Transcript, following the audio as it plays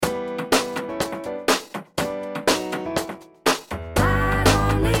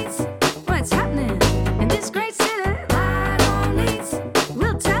great city, light on Leeds.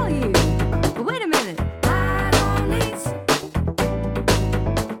 We'll tell you. But wait a minute, light on Leeds.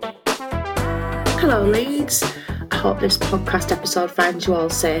 Hello Leeds, I hope this podcast episode finds you all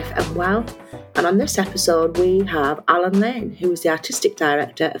safe and well. And on this episode we have Alan Lane, who is the Artistic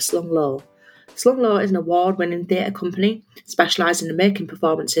Director of Slung Low. Slung Low is an award-winning theatre company specialising in making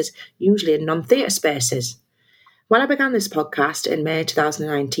performances, usually in non-theatre spaces. When I began this podcast in May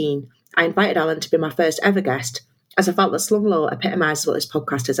 2019, I invited Alan to be my first ever guest, as I felt that Slung Low epitomises what this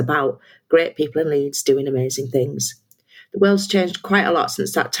podcast is about: great people in Leeds doing amazing things. The world's changed quite a lot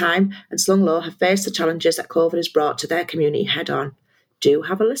since that time, and Slung Low have faced the challenges that COVID has brought to their community head-on. Do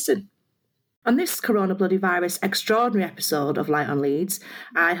have a listen. On this coronavirus extraordinary episode of Light on Leeds,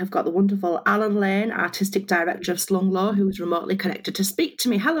 I have got the wonderful Alan Lane, Artistic Director of Slung Low, who is remotely connected to speak to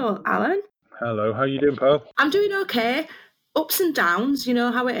me. Hello, Alan. Hello, how you doing, pal? I'm doing okay. Ups and downs, you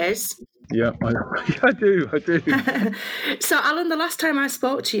know how it is. Yeah, I do. So, Alan, the last time I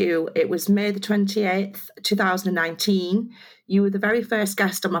spoke to you, it was May the 28th, 2019. You were the very first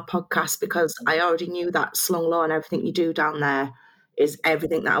guest on my podcast because I already knew that Slung Low and everything you do down there is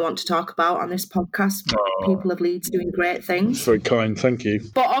everything that I want to talk about on this podcast. People of Leeds doing great things. That's very kind, thank you.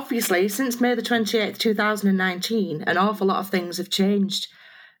 But obviously, since May the 28th, 2019, an awful lot of things have changed.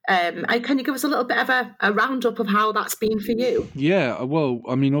 Can you give us a little bit of a roundup of how that's been for you? Yeah, well,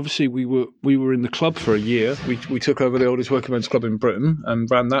 I mean, obviously we were in the club for a year. We took over the oldest working men's club in Britain and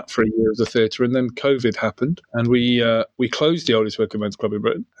ran that for a year as a theatre, and then COVID happened, and we closed the oldest working men's club in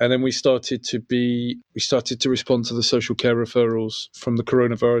Britain, and then we started to respond to the social care referrals from the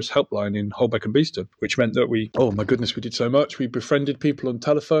coronavirus helpline in Holbeck and Beeston, which meant that we did so much. We befriended people on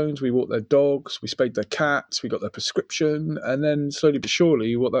telephones, we walked their dogs, we spayed their cats, we got their prescription, and then slowly but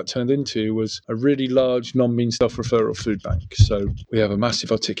surely what that turned into was a really large non-mean stuff referral food bank. So we have a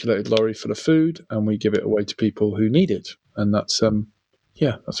massive articulated lorry full of food and we give it away to people who need it. And that's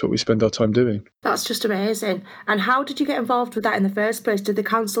what we spend our time doing. That's just amazing. And how did you get involved with that in the first place? Did the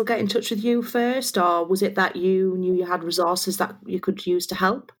council get in touch with you first, or was it that you knew you had resources that you could use to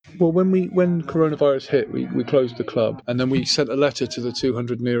help? Well, when coronavirus hit, we closed the club, and then we sent a letter to the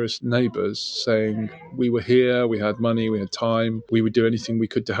 200 nearest neighbours saying we were here, we had money, we had time, we would do anything we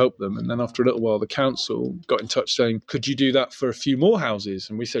could to help them. And then after a little while, the council got in touch saying, could you do that for a few more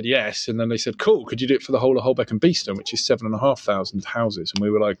houses? And we said yes. And then they said, cool, could you do it for the whole of Holbeck and Beeston, which is 7,500 houses? And we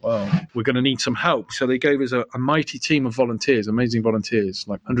were like, well, we're going to need some help. So they gave us a mighty team of volunteers, amazing volunteers,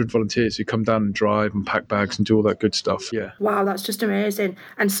 like 100 volunteers who come down and drive and pack bags and do all that good stuff. Yeah. Wow, that's just amazing.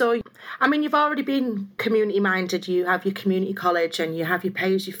 And so, I mean, you've already been community minded. You have your community college and you have your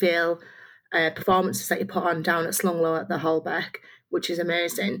pay as you feel performances that you put on down at Slung Low at the Holbeck, which is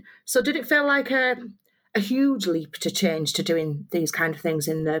amazing. So did it feel like a huge leap to change to doing these kind of things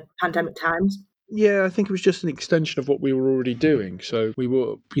in the pandemic times? Yeah, I think it was just an extension of what we were already doing. So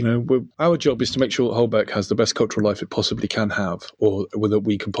our job is to make sure that Holbeck has the best cultural life it possibly can have, or that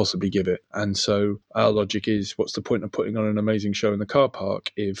we can possibly give it. And so our logic is, what's the point of putting on an amazing show in the car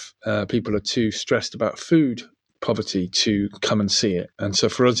park if people are too stressed about food poverty to come and see it? And so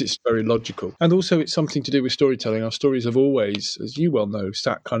for us, it's very logical. And also it's something to do with storytelling. Our stories have always, as you well know,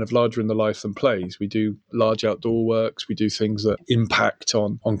 sat kind of larger in the life than plays. We do large outdoor works. We do things that impact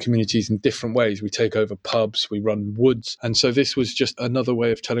on communities in different ways. We take over pubs, we run woods. And so this was just another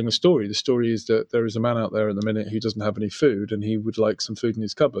way of telling a story. The story is that there is a man out there at the minute who doesn't have any food and he would like some food in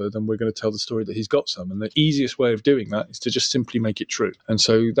his cupboard, and we're going to tell the story that he's got some. And the easiest way of doing that is to just simply make it true. And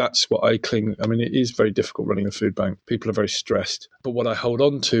so that's what I mean, it is very difficult running a food bank. People are very stressed. But what I hold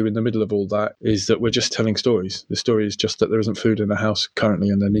on to in the middle of all that is that we're just telling stories. The story is just that there isn't food in the house currently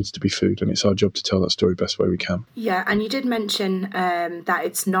and there needs to be food. And it's our job to tell that story best way we can. Yeah, and you did mention that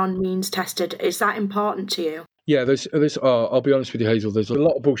it's non-means tested. Is that important to you? Yeah, I'll be honest with you, Hazel, there's a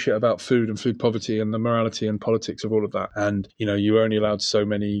lot of bullshit about food and food poverty and the morality and politics of all of that. And, you're only allowed so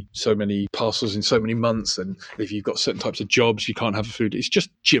many parcels in so many months. And if you've got certain types of jobs, you can't have food. It's just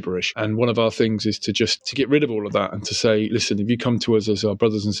gibberish. And one of our things is to get rid of all of that and to say, listen, if you come to us as our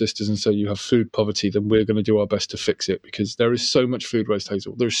brothers and sisters and say you have food poverty, then we're going to do our best to fix it, because there is so much food waste,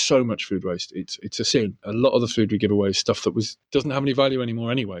 Hazel. There's so much food waste. It's a sin. A lot of the food we give away is stuff that doesn't have any value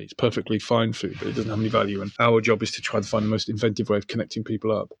anymore anyway. It's perfectly fine food, but it doesn't have any value. And our job is to try to find the most inventive way of connecting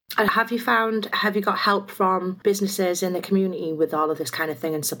people up. And have you got help from businesses in the community with all of this kind of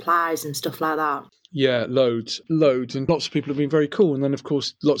thing and supplies and stuff like that? Yeah, loads. And lots of people have been very cool. And then, of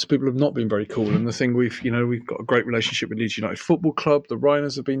course, lots of people have not been very cool. And the thing we've got a great relationship with Leeds United Football Club. The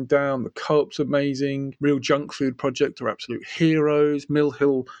Rhinos have been down. The Co-op's amazing. Real Junk Food Project are absolute heroes. Mill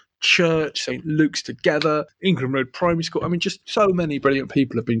Hill Church, St Luke's Together, Ingram Road Primary School. I mean, just so many brilliant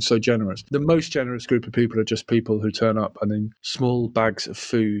people have been so generous. The most generous group of people are just people who turn up and in small bags of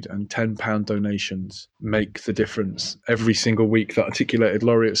food and £10 donations make the difference. Every single week, that articulated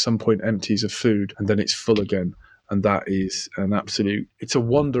lorry at some point empties of food and then it's full again. And that is it's a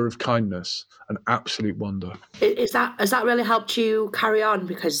wonder of kindness, an absolute wonder. Has that really helped you carry on?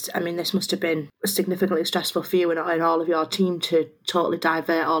 Because, I mean, this must have been significantly stressful for you and all of your team to totally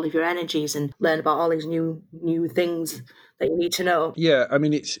divert all of your energies and learn about all these new things that you need to know. Yeah, I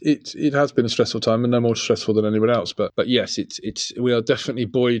mean, it has been a stressful time, and no more stressful than anyone else. But yes, we are definitely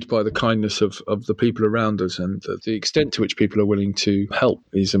buoyed by the kindness of the people around us, and the extent to which people are willing to help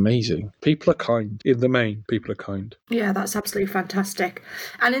is amazing. People are kind. In the main, people are kind. Yeah, that's absolutely fantastic.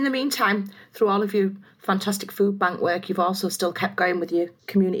 And in the meantime, through all of your fantastic food bank work, you've also still kept going with your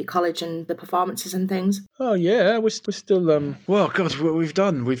community college and the performances and things. Oh yeah, we're still well, God, what we've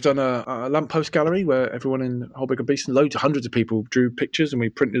done a lamppost gallery where everyone in Holbeck and Beeston, hundreds of people drew pictures and we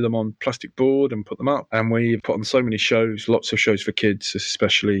printed them on plastic board and put them up, and we put on so many shows, lots of shows for kids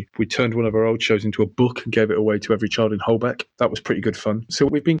especially. We turned one of our old shows into a book and gave it away to every child in Holbeck. That was pretty good fun. So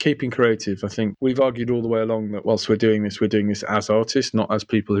we've been keeping creative. I think we've argued all the way along that whilst we're doing this as artists, not as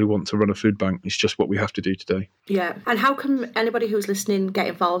people who want to run a food bank. It's just what we have to do today. Yeah. And how can anybody who's listening get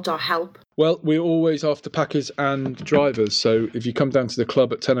involved or help? Well, we're always after packers and drivers. So if you come down to the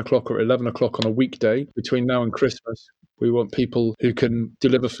club at 10 o'clock or 11 o'clock on a weekday between now and Christmas, we want people who can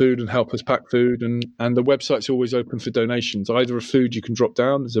deliver food and help us pack food. And the website's always open for donations. Either of food you can drop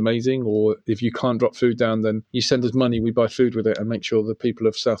down is amazing, or if you can't drop food down, then you send us money, we buy food with it and make sure the people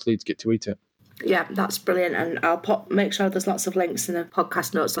of South Leeds get to eat it. Yeah, that's brilliant. And I'll make sure there's lots of links in the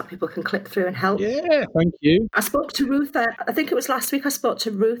podcast notes that people can click through and help. Yeah, thank you. I spoke to Ruth, I think it was last week, I spoke to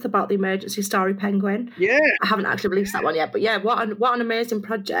Ruth about the Emergency Story Penguin. Yeah. I haven't actually released that one yet, but yeah, what an amazing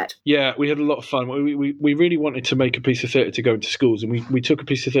project. Yeah, we had a lot of fun. We really wanted to make a piece of theatre to go into schools, and we took a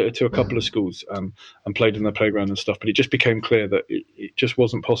piece of theatre to a couple of schools and played in their playground and stuff, but it just became clear that it just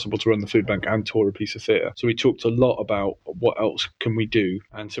wasn't possible to run the food bank and tour a piece of theatre. So we talked a lot about what else can we do,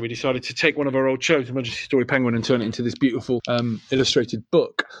 and so we decided to take one of our old shows, Emergency Story Penguin, and turn it into this beautiful illustrated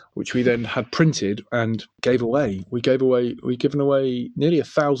book, which we then had printed and gave away. We've given away nearly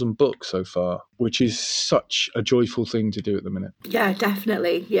 1,000 books so far, which is such a joyful thing to do at the minute. Yeah,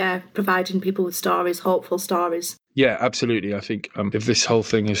 definitely. Yeah, providing people with stories, hopeful stories. Yeah, absolutely. I think if this whole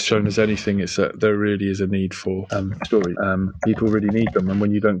thing has shown us anything, it's that there really is a need for stories. People really need them, and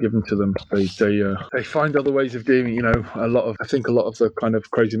when you don't give them to them, they find other ways of doing. A lot of the kind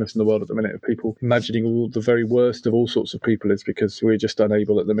of craziness in the world at the minute of people imagining all the very worst of all sorts of people is because we're just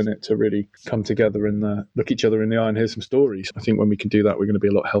unable at the minute to really come together and look each other in the eye and hear some stories. I think when we can do that, we're going to be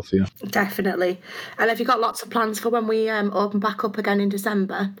a lot healthier. Definitely. And have you got lots of plans for when we open back up again in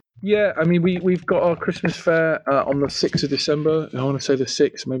December? Yeah, I mean, we've got our Christmas fair on the 6th of December. I want to say the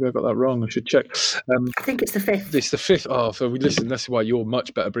 6th. Maybe I got that wrong. I should check. I think it's the 5th. It's the 5th. Oh, so listen, that's why you're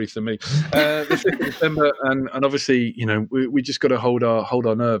much better briefed than me. The 5th of December, and obviously, we just got to hold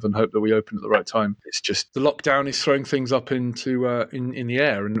our nerve and hope that we open at the right time. It's just the lockdown is throwing things up into in the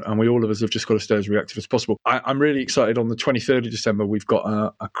air, and we all of us have just got to stay as reactive as possible. I'm really excited. On the 23rd of December, we've got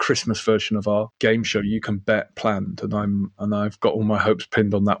a Christmas version of our game show, You Can Bet, planned, and I've got all my hopes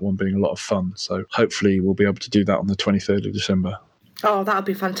pinned on that one being a lot of fun. So hopefully we'll be able to do that on the 23rd of December. Oh, that would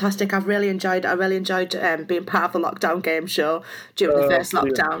be fantastic. I really enjoyed being part of the lockdown game show during the first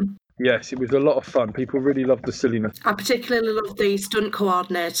lockdown. Yes, it was a lot of fun. People really loved the silliness. I particularly loved the stunt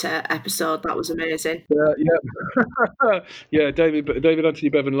coordinator episode. That was amazing. Yeah, David Anthony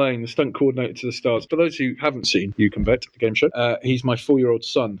Bevan Lane, the stunt coordinator to the stars. For those who haven't seen You Can Bet, the game show, he's my 4-year-old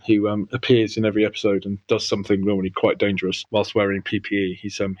son who appears in every episode and does something normally quite dangerous whilst wearing PPE.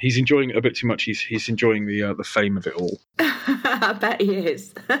 He's enjoying it a bit too much. He's enjoying the fame of it all. I bet he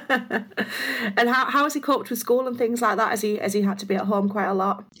is. And how has he coped with school and things like that? Has he had to be at home quite a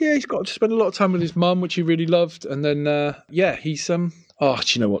lot? Yeah, he's got to spend a lot of time with his mum, which he really loved. And then, he's oh,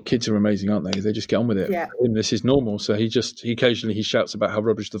 do you know what? Kids are amazing, aren't they? They just get on with it. Yeah. And this is normal. So he occasionally shouts about how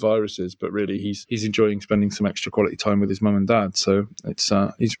rubbish the virus is, but really he's enjoying spending some extra quality time with his mum and dad. So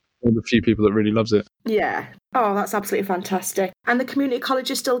he's one of the few people that really loves it. Yeah. Oh, that's absolutely fantastic. And the community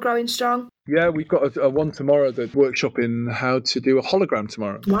college is still growing strong? Yeah, we've got a one tomorrow, the workshop in how to do a hologram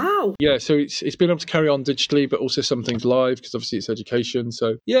tomorrow. Wow. Yeah, so it's been able to carry on digitally, but also some things live, because obviously it's education.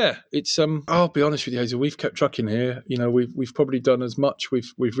 So yeah, it's I'll be honest with you, Hazel, we've kept trucking here. We've probably done as much.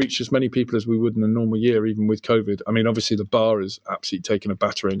 We've reached as many people as we would in a normal year, even with COVID. I mean, obviously the bar has absolutely taken a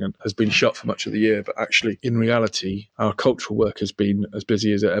battering and has been shut for much of the year, but actually in reality, our cultural work has been as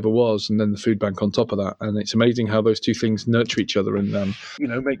busy as it ever was, and then the food bank on top top of that. And it's amazing how those two things nurture each other and,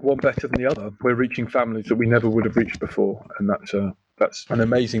 make one better than the other. We're reaching families that we never would have reached before. And that's an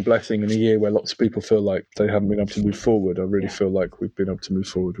amazing blessing in a year where lots of people feel like they haven't been able to move forward. I really feel like we've been able to move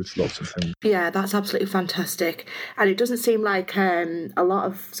forward with lots of things. Yeah, that's absolutely fantastic. And it doesn't seem like a lot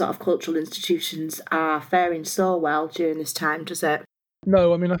of sort of cultural institutions are faring so well during this time, does it?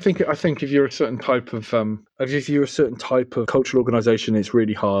 No, I mean, I think if you're a certain type of cultural organisation, it's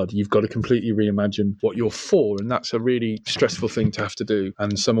really hard. You've got to completely reimagine what you're for, and that's a really stressful thing to have to do.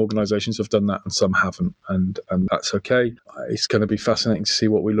 And some organisations have done that, and some haven't, and that's okay. It's going to be fascinating to see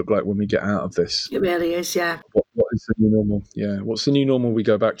what we look like when we get out of this. It really is, yeah. What is the new normal? Yeah, what's the new normal we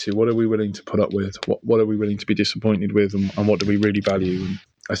go back to? What are we willing to put up with? What are we willing to be disappointed with, and what do we really value? And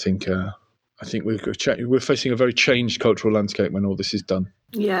I think we're facing a very changed cultural landscape when all this is done.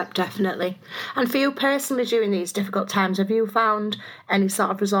 Yeah, definitely. And for you personally, during these difficult times, have you found any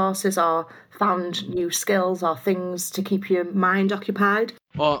sort of resources or found new skills or things to keep your mind occupied?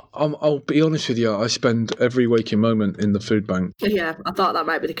 I'll be honest with you. I spend every waking moment in the food bank. Yeah, I thought that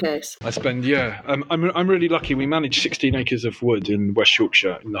might be the case. I'm really lucky. We manage 16 acres of wood in West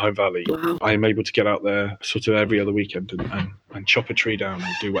Yorkshire in the Home Valley. Wow. I am able to get out there sort of every other weekend and chop a tree down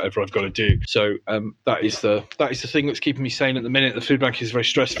and do whatever I've got to do. So that is the thing that's keeping me sane at the minute. The food bank is very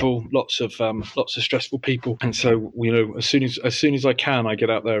stressful. Lots of stressful people, and so as soon as I can, I get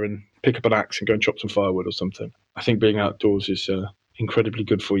out there and pick up an axe and go and chop some firewood or something. I think being outdoors is incredibly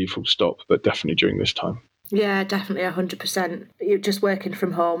good for you, full stop, but definitely during this time. Yeah, definitely 100%. You're just working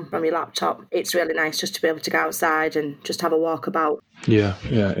from home from your laptop. It's really nice just to be able to go outside and just have a walk about. Yeah,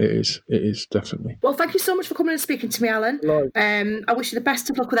 it is definitely. Well, thank you so much for coming and speaking to me, Alan. I wish you the best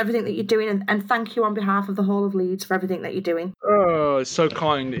of luck with everything that you're doing, and thank you on behalf of the whole of Leeds for everything that you're doing. Oh, it's so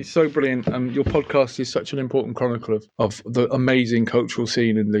kind. It's so brilliant. Your podcast is such an important chronicle of the amazing cultural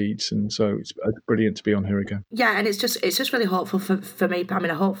scene in Leeds, and so it's brilliant to be on here again. Yeah, and it's just really hopeful for me. I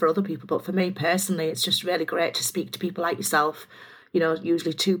mean, I hope for other people, but for me personally, it's just really great to speak to people like yourself.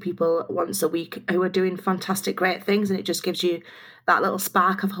 Usually 2 people once a week who are doing fantastic, great things, and it just gives you that little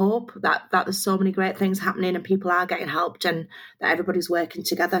spark of hope that there's so many great things happening and people are getting helped and that everybody's working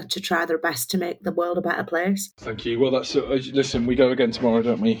together to try their best to make the world a better place. Thank you. Well, that's listen, we go again tomorrow,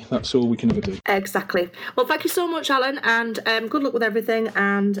 don't we? That's all we can ever do. Exactly. Well, thank you so much, Alan, and good luck with everything.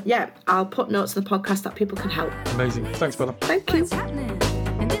 And yeah, I'll put notes in the podcast that people can help. Amazing. Thanks, Bella. Thank you. What's happening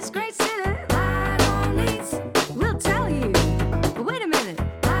in this great city? Light on Leeds, we'll tell you. But wait a minute.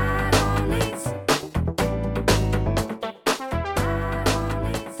 Light on Leeds.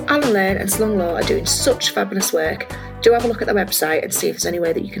 Alan Lane and Slung Low are doing such fabulous work. Do have a look at their website and see if there's any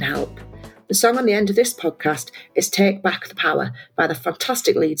way that you can help. The song on the end of this podcast is Take Back the Power by the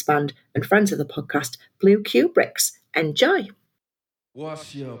fantastic Leeds band and friends of the podcast, Blue Kubricks. Enjoy.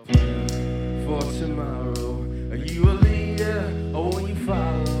 What's your plan for tomorrow? Are you a leader or will you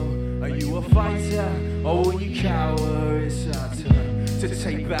follow? Are you a fighter or will you cower? It's our time to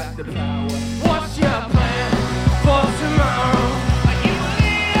take back the power. What's your plan for tomorrow? Are you a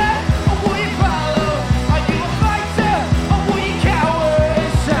leader or will you follow? Are you a fighter or will you cower?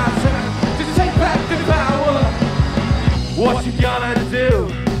 It's our time to take back the power. What you gonna do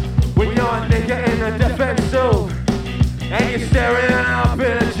when you're a nigga in a defensive? And you're staring up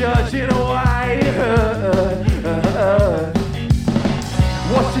at a judge in Hawaii.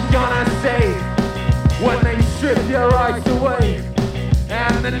 What you gonna say when they strip your rights away?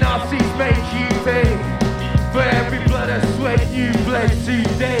 And the Nazis make you pay for every blood and sweat you bled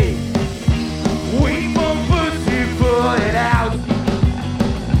today. We won't put you put it out.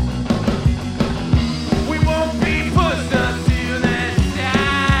 We won't be pushed until the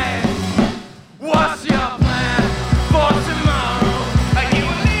side. What's your plan for tomorrow? Are you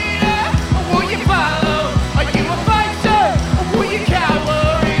a leader or will you follow? Are you a fighter or will you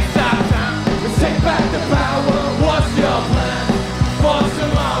cower? It's our time to take back the power. What's your plan for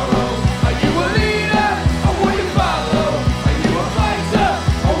tomorrow? Are you a leader or will you follow? Are you a fighter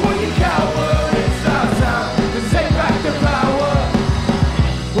or will you cower? It's our time to take back the power.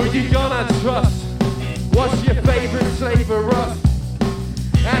 Who you gonna trust? What's your favorite slave or rust?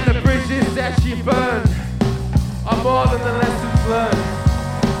 And the bridges that you burned are more than the lessons learned.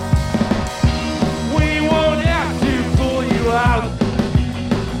 We won't have to pull you out.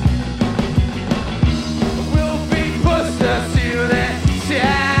 We'll be pushed to that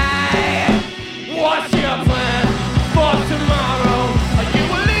side. What's your plan for tomorrow? Are you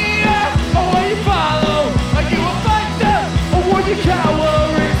a leader or will you follow? Are you a fighter or will you cower?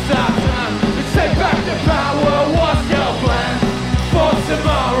 It's our time to take back the power. What's your plan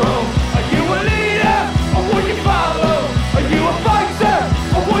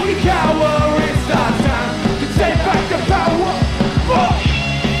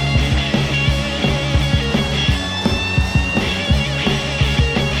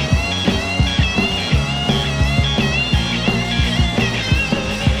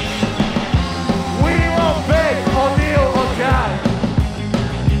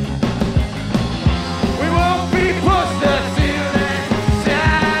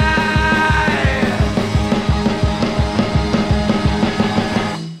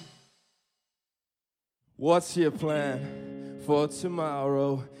What's your plan for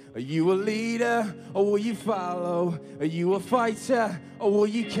tomorrow? Are you a leader or will you follow? Are you a fighter or will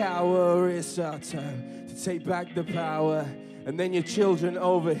you cower? It's our time to take back the power. And then your children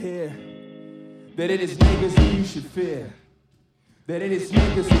over here, that it is niggas that you should fear. That it is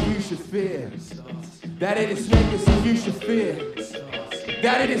niggas that you should fear. That it is niggas that you should fear.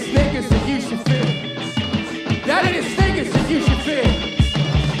 That it is niggas that you should fear. That it is niggas that you should fear.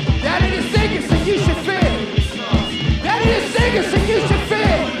 That it is niggas that you should fear. That it is niggas that you should fear.